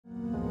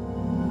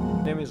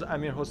Name is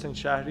Amirhossein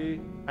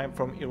Shahri. I'm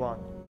from Iran.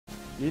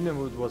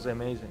 Lindenwood was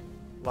amazing.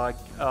 Like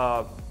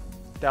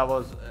that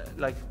was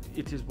like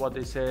it is what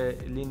they say.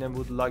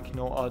 Lindenwood like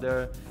no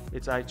other.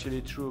 It's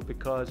actually true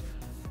because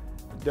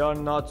there are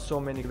not so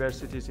many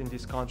universities in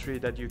this country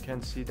that you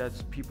can see that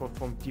people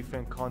from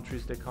different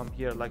countries they come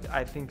here. Like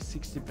I think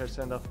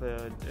 60% of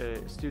the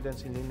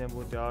students in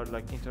Lindenwood they are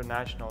like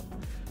international,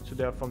 so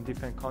they are from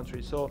different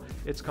countries. So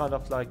it's kind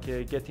of like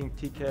getting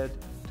ticket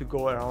to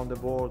go around the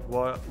world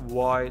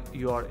while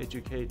you are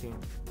educating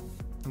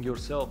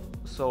yourself.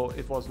 So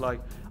it was like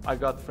I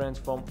got friends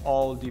from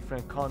all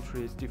different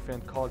countries,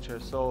 different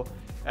cultures. So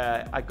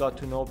I got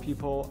to know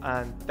people,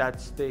 and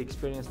that's the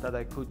experience that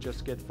I could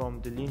just get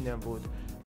from the Lindenwood.